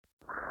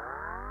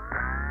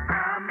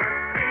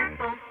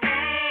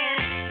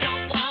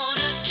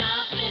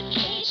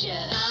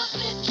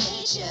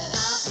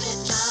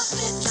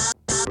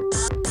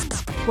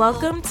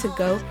Welcome to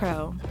Go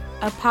Pro,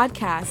 a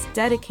podcast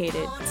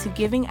dedicated to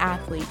giving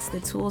athletes the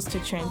tools to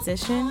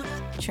transition,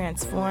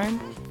 transform,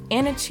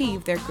 and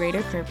achieve their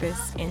greater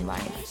purpose in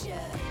life.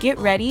 Get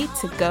ready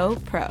to go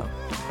pro.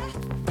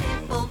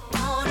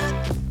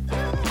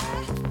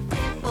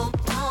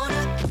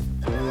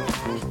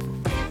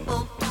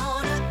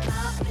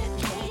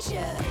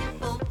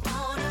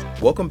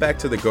 Welcome back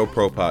to the Go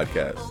Pro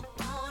podcast.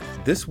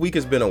 This week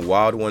has been a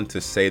wild one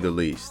to say the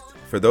least.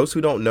 For those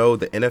who don't know,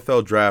 the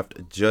NFL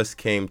draft just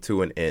came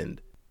to an end.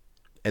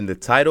 And the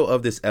title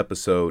of this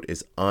episode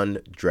is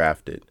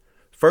Undrafted.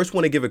 First,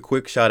 want to give a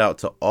quick shout out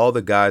to all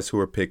the guys who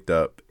were picked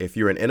up. If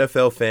you're an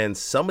NFL fan,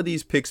 some of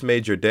these picks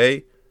made your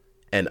day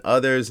and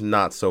others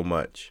not so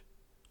much.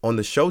 On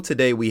the show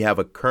today, we have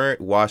a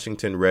current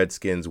Washington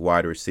Redskins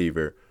wide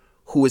receiver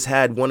who has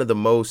had one of the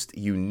most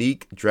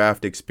unique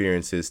draft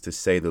experiences, to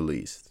say the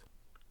least.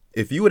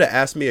 If you would have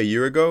asked me a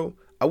year ago,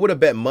 I would have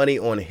bet money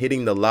on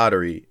hitting the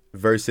lottery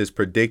versus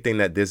predicting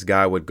that this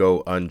guy would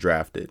go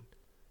undrafted.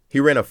 He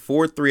ran a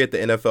 4.3 at the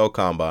NFL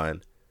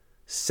Combine,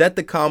 set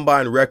the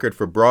Combine record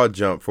for broad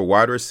jump for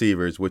wide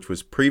receivers, which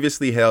was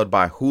previously held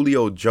by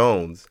Julio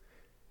Jones,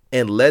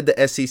 and led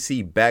the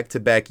SEC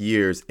back-to-back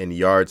years in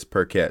yards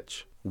per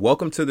catch.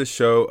 Welcome to the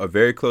show, a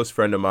very close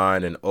friend of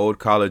mine and old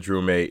college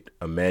roommate,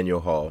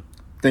 Emmanuel Hall.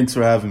 Thanks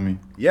for having me.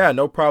 Yeah,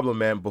 no problem,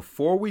 man.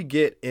 Before we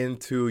get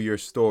into your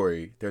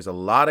story, there's a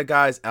lot of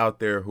guys out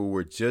there who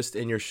were just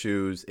in your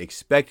shoes,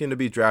 expecting to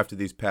be drafted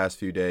these past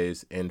few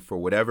days, and for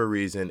whatever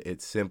reason,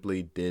 it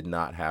simply did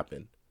not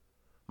happen.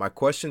 My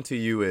question to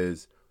you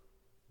is,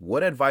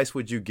 what advice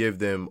would you give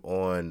them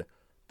on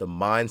the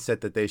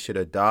mindset that they should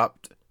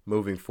adopt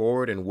moving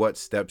forward, and what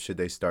steps should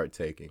they start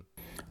taking?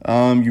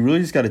 You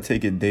really just got to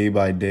take it day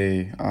by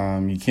day.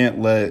 You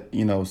can't let,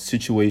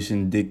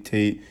 situation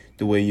dictate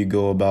the way you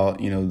go about,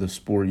 the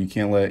sport. You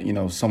can't let,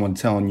 someone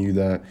telling you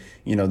that,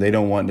 they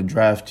don't want to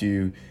draft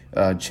you,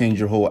 change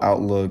your whole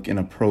outlook and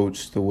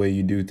approach the way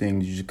you do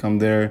things. You should come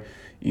there,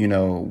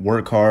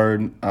 work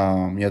hard.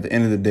 At the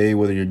end of the day,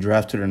 whether you're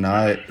drafted or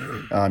not,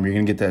 you're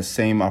going to get that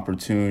same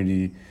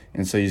opportunity.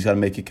 And so you just got to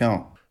make it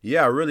count.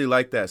 Yeah, I really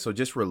like that. So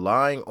just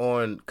relying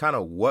on kind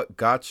of what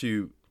got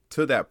you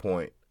to that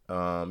point,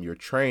 your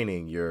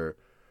training, your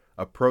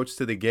approach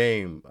to the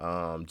game,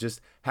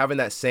 just having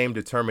that same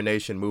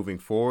determination moving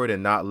forward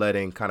and not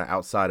letting kind of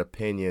outside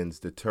opinions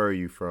deter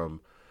you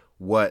from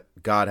what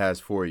God has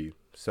for you.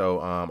 So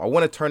I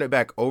want to turn it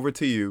back over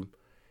to you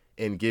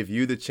and give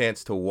you the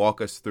chance to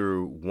walk us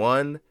through,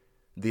 one,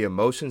 the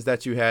emotions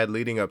that you had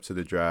leading up to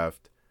the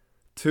draft,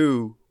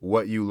 two,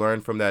 what you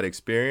learned from that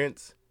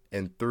experience,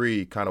 and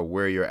three, kind of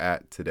where you're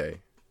at today.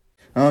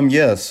 My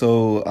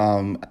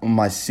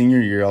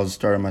senior year, I was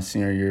starting my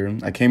senior year.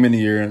 I came in the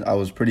year, I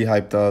was pretty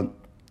hyped up,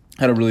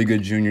 had a really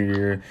good junior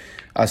year.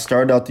 I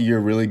started out the year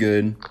really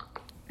good.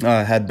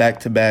 Had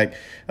back-to-back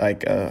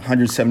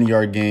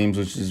 170-yard games,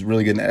 which is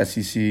really good in the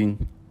SEC.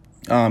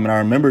 And I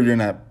remember during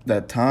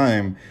that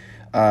time,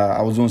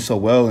 I was doing so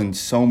well, and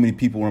so many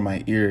people were in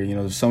my ear.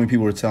 So many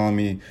people were telling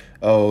me,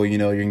 oh, you're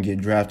going to get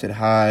drafted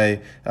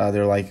high.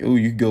 They're like, oh,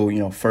 you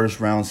go, first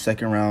round,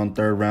 second round,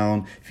 third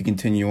round, if you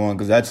continue on.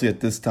 Because actually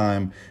at this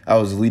time, I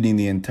was leading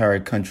the entire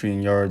country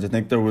in yards. I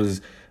think there was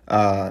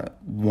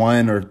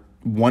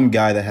one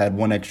guy that had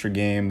one extra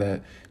game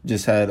that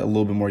just had a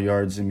little bit more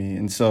yards than me.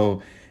 And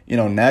so,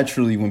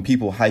 naturally when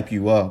people hype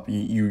you up,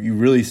 you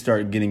really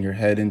start getting your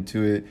head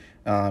into it.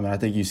 And I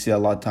think you see a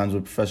lot of times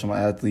with professional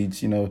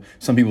athletes,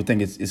 some people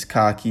think it's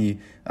cocky,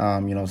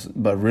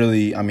 but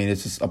really,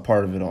 it's just a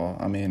part of it all.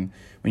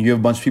 When you have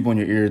a bunch of people in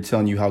your ear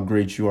telling you how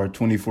great you are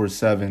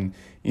 24/7,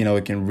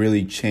 it can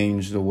really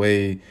change the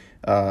way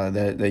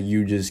that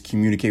you just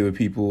communicate with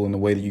people and the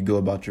way that you go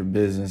about your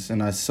business.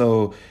 And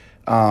to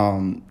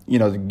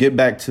get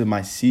back to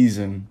my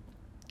season,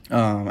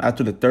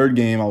 after the third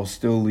game, I was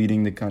still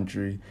leading the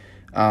country.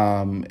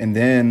 And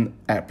then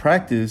at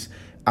practice,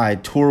 I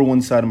tore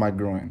one side of my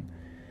groin.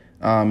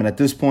 And at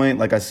this point,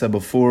 like I said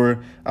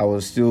before, I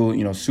was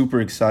still,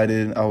 super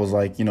excited. I was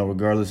like,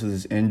 regardless of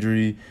this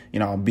injury,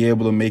 I'll be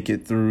able to make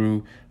it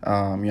through.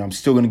 I'm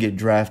still going to get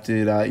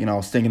drafted. I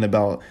was thinking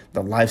about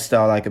the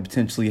lifestyle I could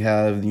potentially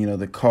have,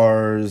 the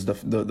cars,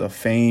 the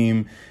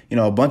fame,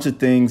 a bunch of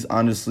things,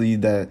 honestly,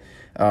 that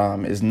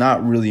is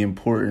not really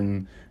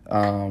important,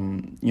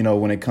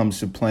 when it comes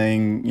to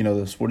playing,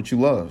 the sport that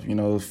you love.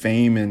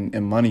 Fame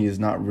and money is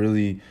not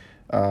really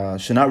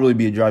should not really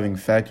be a driving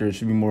factor. It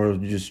should be more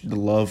of just the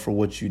love for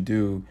what you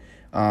do.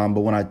 But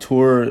when I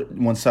tore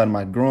one side of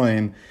my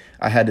groin,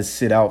 I had to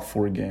sit out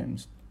 4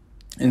 games.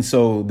 And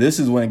so this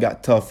is when it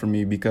got tough for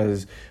me,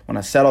 because when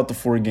I sat out the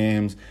 4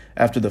 games,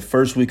 after the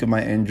first week of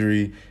my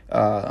injury,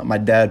 my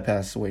dad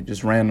passed away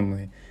just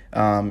randomly.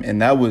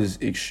 And that was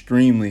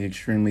extremely,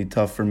 extremely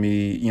tough for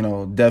me.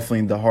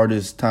 Definitely the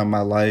hardest time of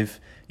my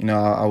life.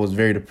 I was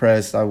very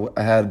depressed. I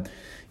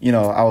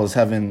was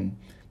having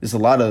there's a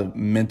lot of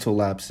mental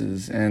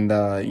lapses. And,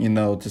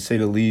 to say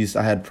the least,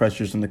 I had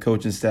pressures from the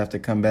coaching staff to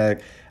come back.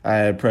 I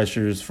had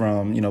pressures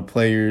from,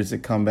 players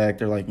that come back.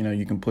 They're like,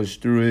 you can push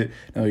through it.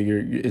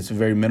 It's a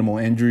very minimal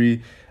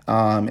injury.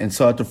 And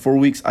so after 4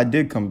 weeks, I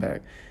did come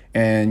back.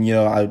 And,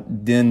 I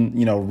then,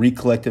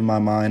 recollected my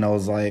mind. I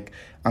was like,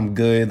 I'm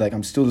good. Like,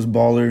 I'm still this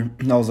baller.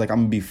 And I was like, I'm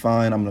going to be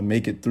fine. I'm going to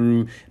make it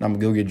through, and I'm going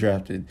to go get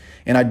drafted.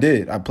 And I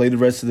did. I played the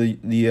rest of the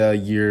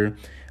year.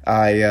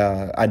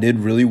 I did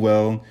really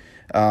well.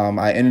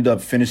 I ended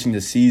up finishing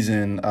the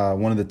season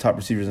one of the top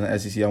receivers in the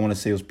SEC. I want to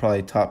say it was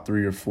probably top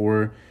 3 or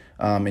 4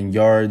 in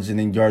yards, and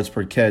then yards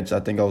per catch.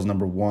 I think I was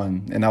number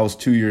 1, and that was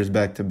 2 years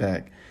back to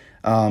back.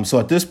 So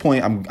at this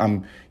point,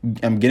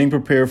 I'm getting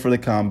prepared for the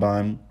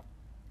combine.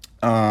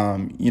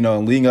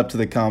 Leading up to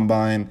the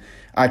combine,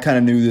 I kind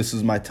of knew this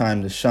was my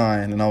time to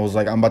shine, and I was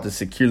like, I'm about to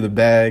secure the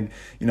bag.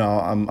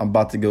 I'm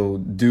about to go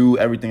do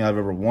everything I've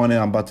ever wanted.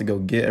 I'm about to go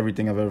get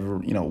everything I've ever,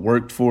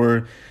 worked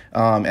for.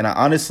 And I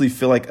honestly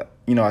feel like,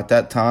 at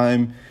that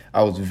time,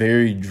 I was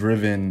very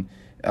driven,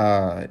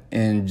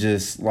 and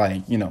just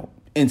like, a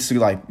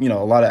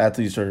lot of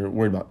athletes are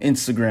worried about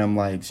Instagram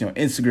likes,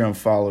 Instagram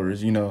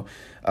followers,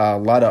 a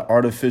lot of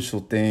artificial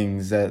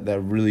things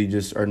that really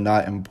just are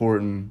not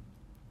important.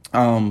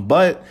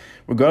 But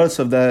regardless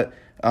of that,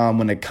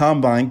 when the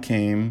combine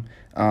came,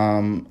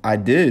 I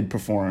did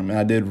perform, and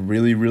I did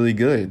really, really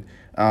good.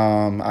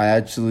 I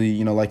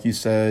actually, like you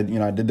said,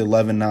 I did the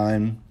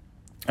 11.9.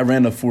 I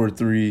ran a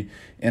 4.3,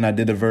 and I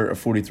did a vert a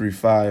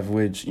 43.5,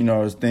 which,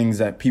 is things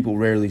that people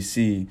rarely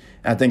see.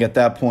 And I think at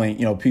that point,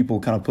 people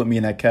kind of put me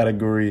in that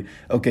category.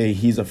 Okay,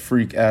 he's a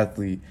freak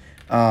athlete.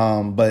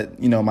 But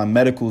my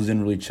medicals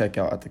didn't really check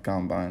out at the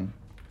combine.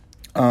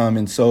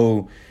 And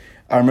so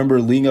I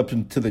remember leading up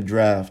to the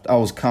draft, I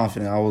was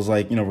confident. I was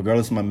like,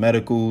 regardless of my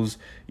medicals,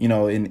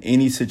 in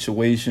any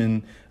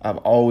situation, I've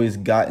always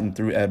gotten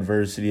through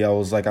adversity. I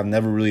was like, I've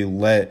never really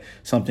let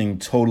something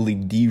totally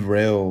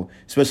derail,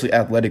 especially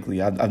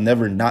athletically. I've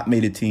never not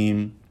made a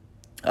team.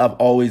 I've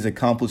always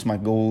accomplished my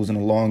goals in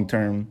the long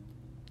term.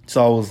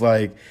 So I was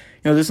like,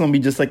 this is going to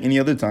be just like any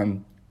other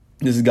time.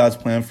 This is God's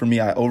plan for me.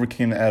 I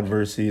overcame the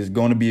adversity. It's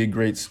going to be a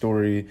great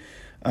story.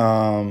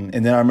 And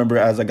then I remember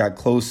as I got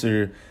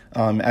closer,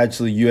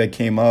 actually you had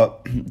came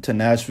up to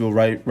Nashville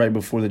right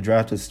before the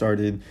draft had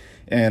started.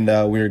 And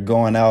we were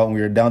going out, and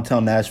we were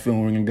downtown Nashville,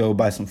 and we were going to go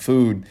buy some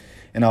food.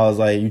 And I was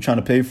like, you trying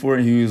to pay for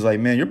it? And he was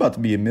like, man, you're about to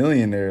be a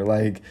millionaire.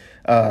 Like,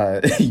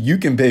 you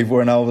can pay for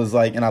it. And I was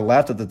like, and I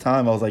laughed at the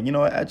time. I was like,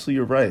 what? Actually,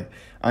 you're right.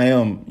 I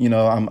am,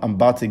 I'm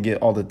about to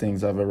get all the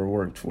things I've ever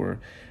worked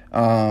for.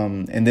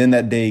 And then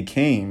that day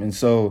came. And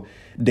so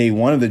day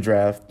 1 of the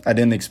draft, I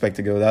didn't expect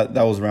to go.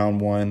 That was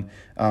round 1.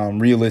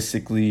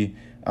 Realistically,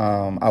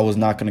 I was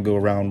not going to go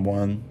round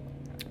 1.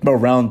 But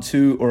round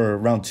 2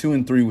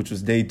 and 3, which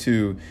was day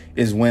 2,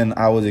 is when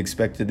I was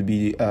expected to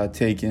be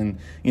taken.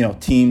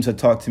 Teams had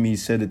talked to me,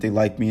 said that they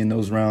liked me in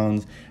those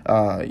rounds.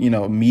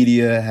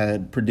 Media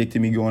had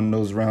predicted me going in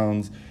those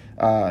rounds.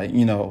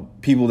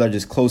 People that are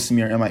just close to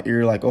me are in my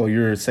ear like, oh,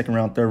 you're a 2nd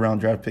round, 3rd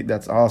round draft pick.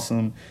 That's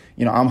awesome.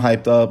 I'm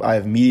hyped up. I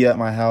have media at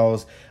my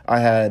house.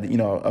 I had,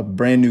 a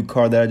brand new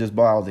car that I just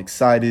bought. I was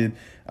excited.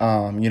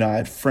 I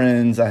had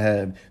friends. I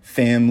had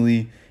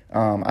family.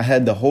 I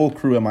had the whole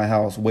crew at my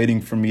house waiting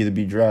for me to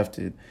be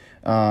drafted.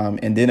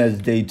 And then as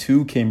day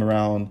 2 came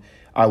around,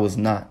 I was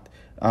not.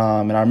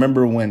 And I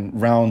remember when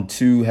round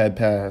 2 had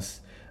passed,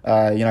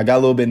 I got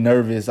a little bit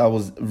nervous. I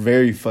was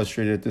very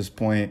frustrated at this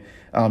point,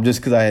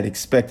 just because I had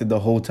expected the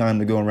whole time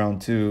to go in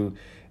round 2.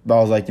 But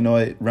I was like,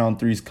 what? Round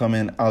 3's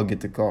coming. I'll get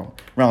the call.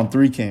 Round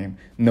 3 came.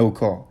 No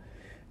call.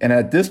 And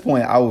at this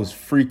point, I was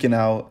freaking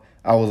out.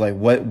 I was like,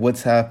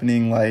 what's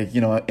happening? Like,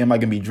 am I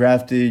going to be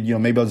drafted?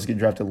 Maybe I'll just get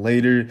drafted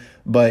later.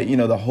 But,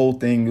 the whole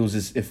thing,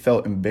 it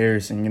felt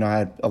embarrassing. I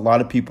had a lot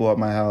of people at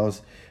my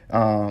house.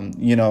 I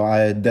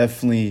had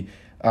definitely,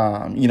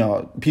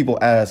 people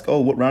ask, oh,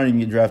 what round are you going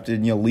to get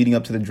drafted? Leading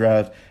up to the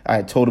draft, I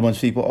had told a bunch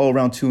of people, oh,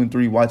 round 2 and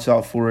 3, watch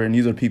out for it. And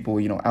these are people,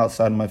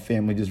 outside of my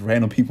family, just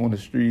random people on the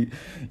street,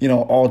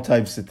 all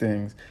types of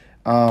things.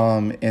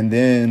 And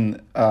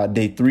then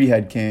day 3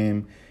 had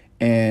came,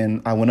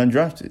 and I went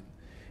undrafted.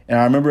 And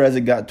I remember as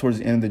it got towards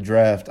the end of the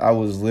draft, I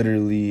was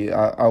literally,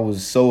 I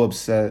was so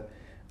upset,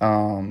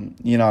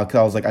 because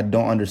I was like, I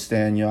don't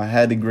understand. I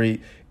had a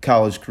great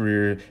college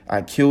career.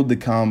 I killed the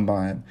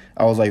combine.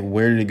 I was like,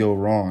 where did it go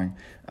wrong?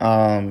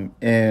 And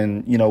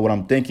what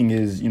I'm thinking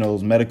is,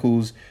 those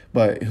medicals,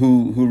 but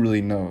who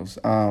really knows?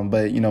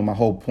 But, my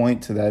whole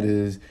point to that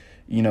is,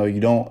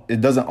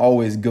 it doesn't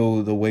always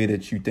go the way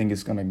that you think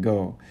it's going to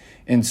go.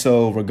 And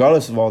so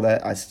regardless of all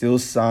that, I still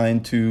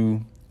signed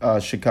to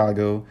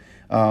Chicago.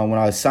 When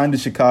I signed to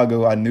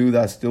Chicago, I knew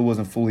that I still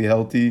wasn't fully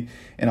healthy,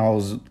 and I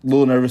was a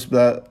little nervous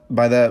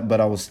by that,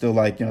 but I was still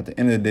like, at the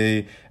end of the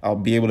day, I'll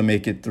be able to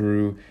make it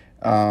through.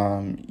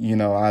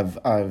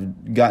 I've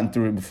gotten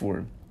through it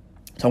before.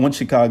 So I went to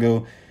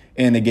Chicago,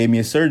 and they gave me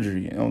a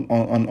surgery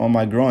on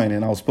my groin,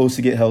 and I was supposed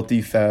to get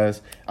healthy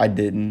fast. I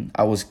didn't.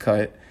 I was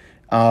cut.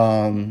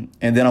 And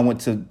then I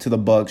went to the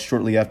Bucs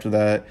shortly after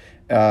that,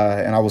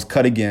 and I was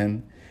cut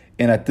again.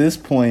 And at this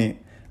point,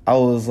 I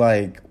was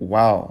like,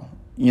 wow.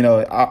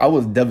 I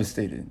was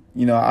devastated.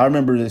 I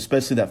remember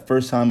especially that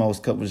first time I was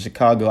cut with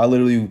Chicago. I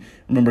literally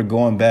remember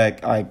going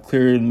back. I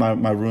cleared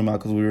my room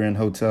out because we were in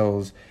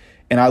hotels.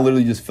 And I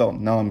literally just felt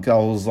numb because I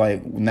was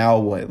like, now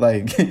what?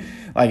 Like,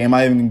 am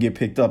I even gonna get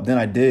picked up? Then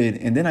I did,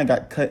 and then I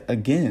got cut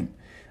again.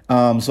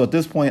 So at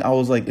this point, I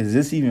was like, is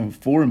this even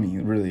for me,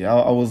 really?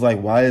 I was like,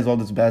 why is all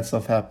this bad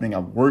stuff happening?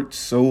 I've worked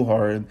so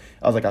hard.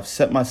 I was like, I've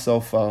set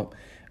myself up.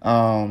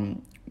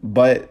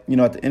 But,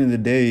 at the end of the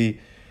day,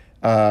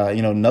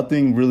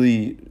 nothing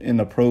really in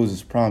the pros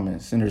is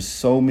promised. And there's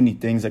so many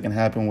things that can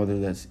happen, whether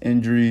that's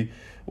injury,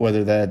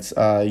 whether that's,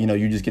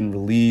 you just getting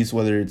released,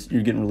 whether it's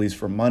you're getting released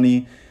for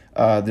money.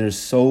 There's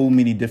so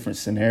many different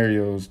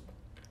scenarios.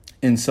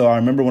 And so I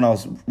remember when I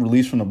was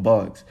released from the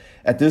Bucks,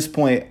 at this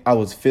point, I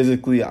was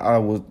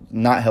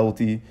not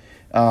healthy.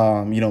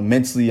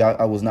 Mentally,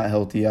 I was not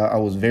healthy. I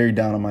was very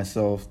down on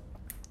myself.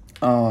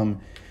 And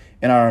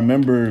I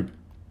remember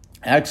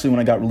actually when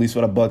I got released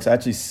from the Bucks, I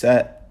actually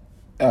sat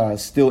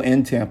still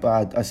in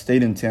Tampa. I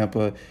stayed in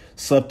Tampa,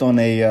 slept on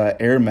a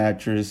air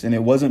mattress, and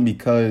it wasn't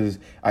because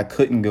I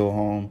couldn't go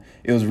home.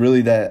 It was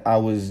really that I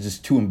was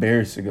just too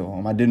embarrassed to go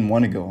home. I didn't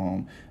want to go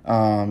home,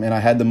 and I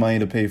had the money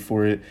to pay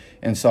for it.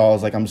 And so I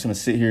was like, I'm just going to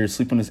sit here,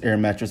 sleep on this air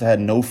mattress. I had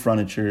no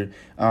furniture.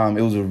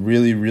 It was a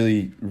really,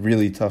 really,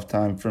 really tough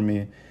time for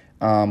me.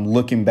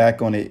 Looking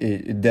back on it,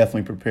 it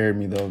definitely prepared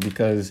me, though,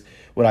 because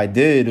what I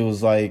did, it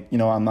was like,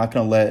 I'm not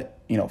going to let,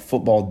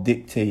 football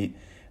dictate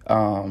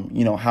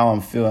how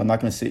I'm feeling. I'm not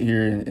going to sit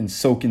here and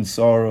soak in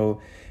sorrow.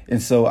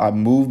 And so I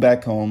moved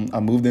back home. I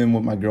moved in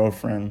with my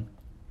girlfriend,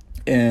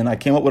 and I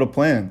came up with a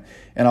plan.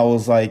 And I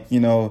was like,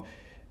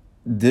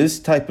 this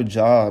type of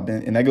job,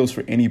 and that goes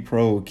for any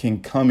pro,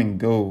 can come and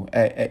go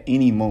at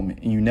any moment,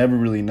 and you never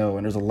really know.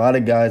 And there's a lot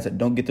of guys that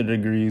don't get their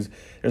degrees.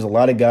 There's a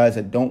lot of guys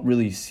that don't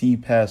really see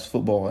past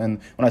football. And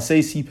when I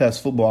say see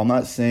past football, I'm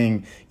not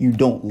saying you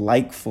don't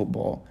like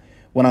football.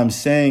 What I'm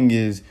saying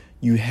is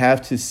you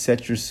have to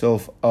set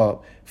yourself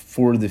up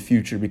for the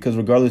future, because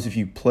regardless if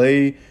you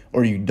play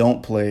or you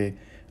don't play,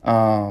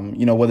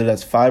 whether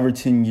that's 5 or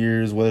 10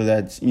 years, whether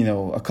that's,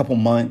 a couple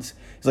months,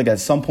 it's like at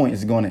some point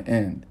it's going to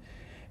end.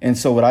 And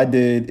so what I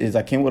did is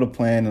I came with a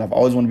plan, and I've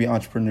always wanted to be an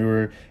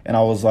entrepreneur. And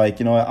I was like,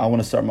 I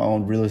want to start my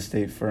own real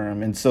estate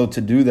firm. And so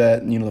to do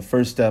that, the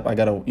first step, I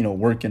got to,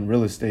 work in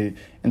real estate.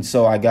 And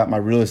so I got my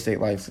real estate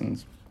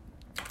license.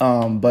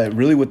 But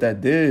really what that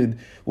did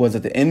was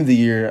at the end of the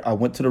year, I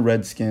went to the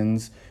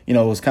Redskins. It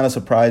was kind of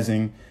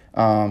surprising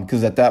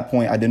because at that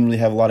point, I didn't really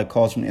have a lot of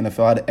calls from the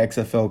NFL. I had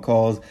XFL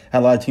calls, had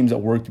a lot of teams that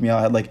worked me out.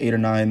 I had like 8 or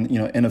 9,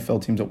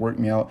 NFL teams that worked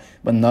me out,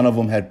 but none of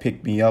them had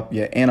picked me up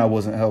yet, and I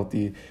wasn't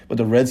healthy. But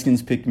the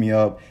Redskins picked me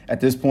up. At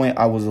this point,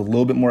 I was a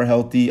little bit more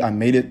healthy. I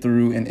made it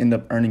through and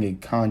ended up earning a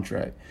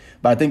contract.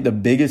 But I think the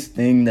biggest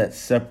thing that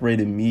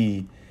separated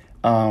me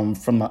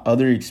from my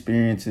other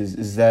experiences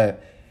is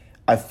that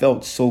I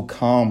felt so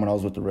calm when I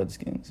was with the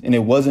Redskins. And it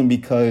wasn't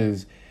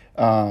because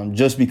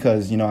just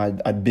because,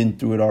 I'd been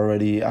through it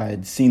already. I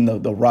had seen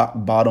the rock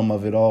bottom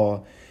of it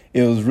all.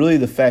 It was really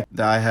the fact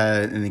that I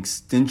had an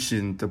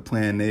extension to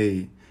Plan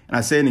A. And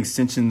I say an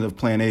extension of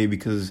Plan A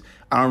because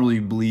I don't really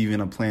believe in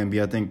a Plan B.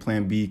 I think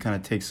Plan B kind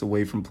of takes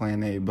away from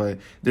Plan A. But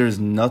there's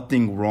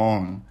nothing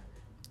wrong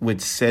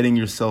with setting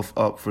yourself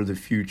up for the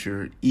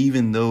future,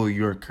 even though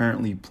you're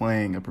currently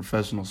playing a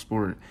professional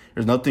sport.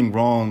 There's nothing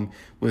wrong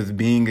with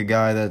being a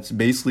guy that's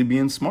basically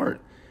being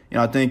smart.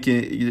 I think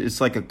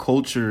it's like a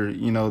culture,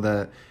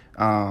 that,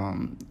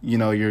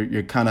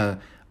 you're kind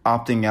of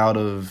opting out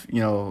of,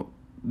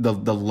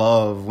 the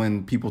love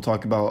when people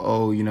talk about,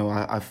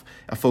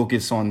 I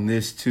focus on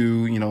this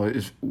too,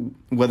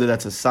 whether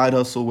that's a side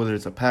hustle, whether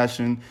it's a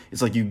passion.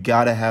 It's like you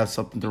got to have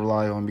something to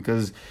rely on,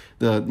 because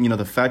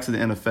the facts of the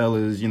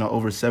NFL is,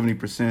 over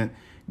 70%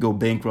 go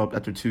bankrupt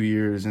after 2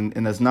 years.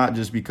 And that's not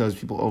just because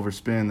people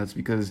overspend. That's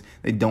because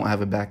they don't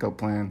have a backup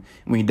plan.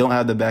 And when you don't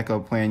have the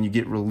backup plan, you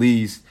get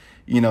released.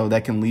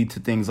 That can lead to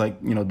things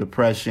like,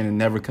 depression and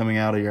never coming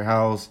out of your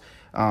house.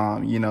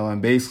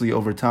 And basically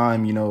over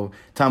time,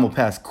 time will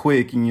pass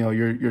quick. And,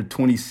 you're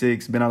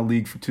 26, been out of the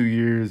league for 2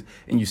 years,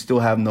 and you still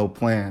have no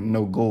plan,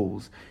 no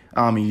goals.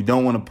 And you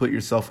don't want to put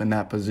yourself in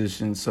that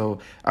position. So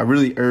I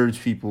really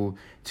urge people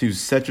to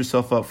set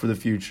yourself up for the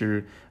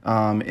future.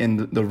 And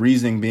the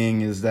reason being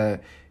is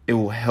that it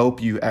will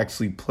help you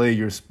actually play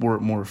your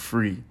sport more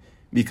free,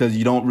 because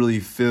you don't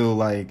really feel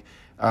like,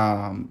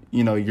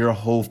 your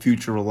whole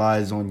future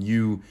relies on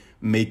you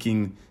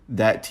making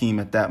that team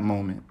at that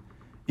moment.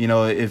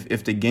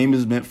 If the game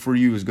is meant for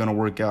you, it's going to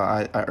work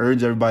out. I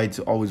urge everybody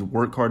to always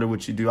work hard at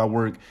what you do. I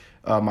work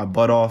my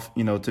butt off,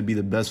 to be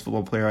the best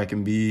football player I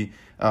can be,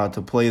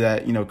 to play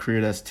that,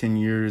 career that's 10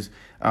 years.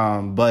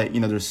 But,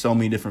 there's so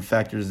many different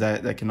factors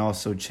that can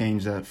also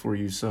change that for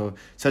you. So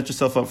set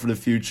yourself up for the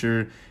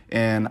future,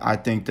 and I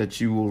think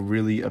that you will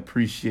really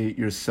appreciate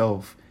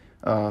yourself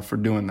for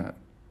doing that.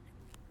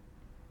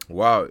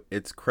 Wow,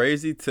 it's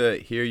crazy to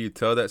hear you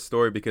tell that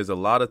story, because a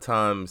lot of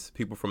times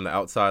people from the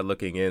outside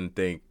looking in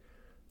think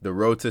the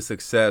road to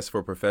success for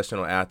a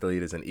professional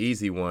athlete is an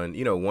easy one.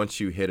 Once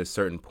you hit a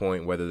certain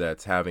point, whether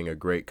that's having a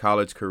great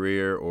college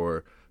career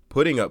or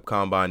putting up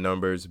combine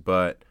numbers.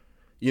 But,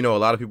 a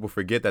lot of people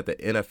forget that the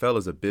NFL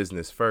is a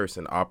business first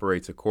and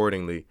operates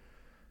accordingly.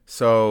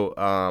 So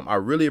I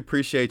really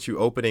appreciate you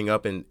opening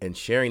up and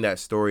sharing that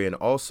story, and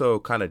also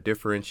kind of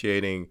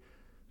differentiating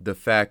the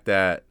fact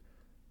that,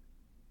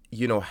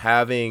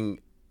 having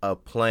a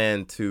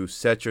plan to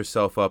set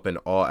yourself up in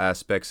all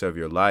aspects of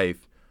your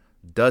life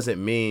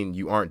doesn't mean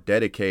you aren't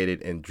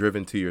dedicated and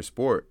driven to your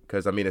sport.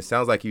 Because, it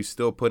sounds like you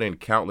still put in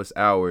countless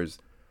hours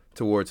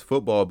towards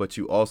football, but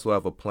you also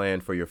have a plan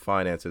for your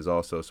finances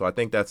also. So I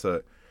think that's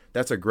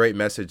a great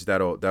message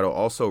that'll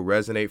also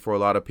resonate for a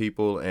lot of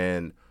people,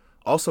 and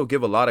also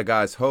give a lot of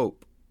guys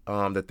hope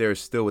that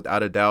there's still,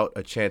 without a doubt,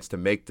 a chance to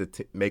make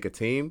a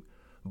team,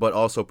 but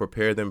also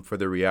prepare them for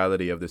the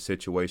reality of the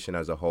situation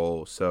as a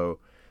whole. So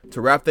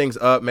to wrap things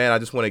up, man, I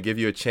just want to give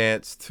you a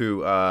chance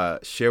to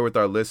share with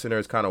our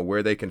listeners kind of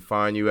where they can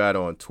find you at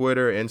on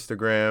Twitter,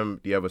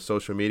 Instagram. Do you have a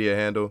social media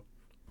handle?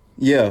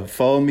 Yeah,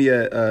 follow me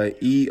at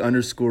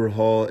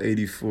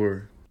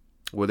E_Hall84.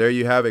 Well, there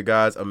you have it,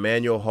 guys.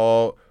 Emmanuel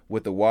Hall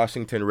with the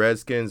Washington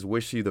Redskins.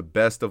 Wish you the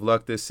best of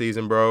luck this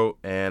season, bro.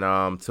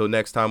 And till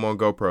next time on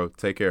GoPro,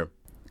 take care.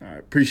 All right,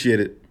 appreciate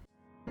it.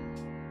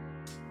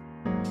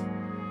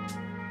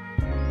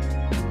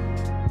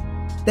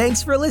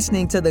 Thanks for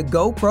listening to the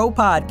GoPro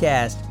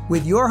Podcast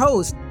with your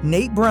host,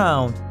 Nate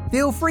Brown.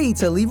 Feel free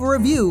to leave a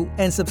review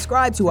and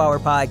subscribe to our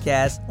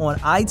podcast on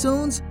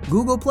iTunes,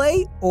 Google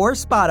Play, or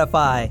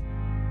Spotify.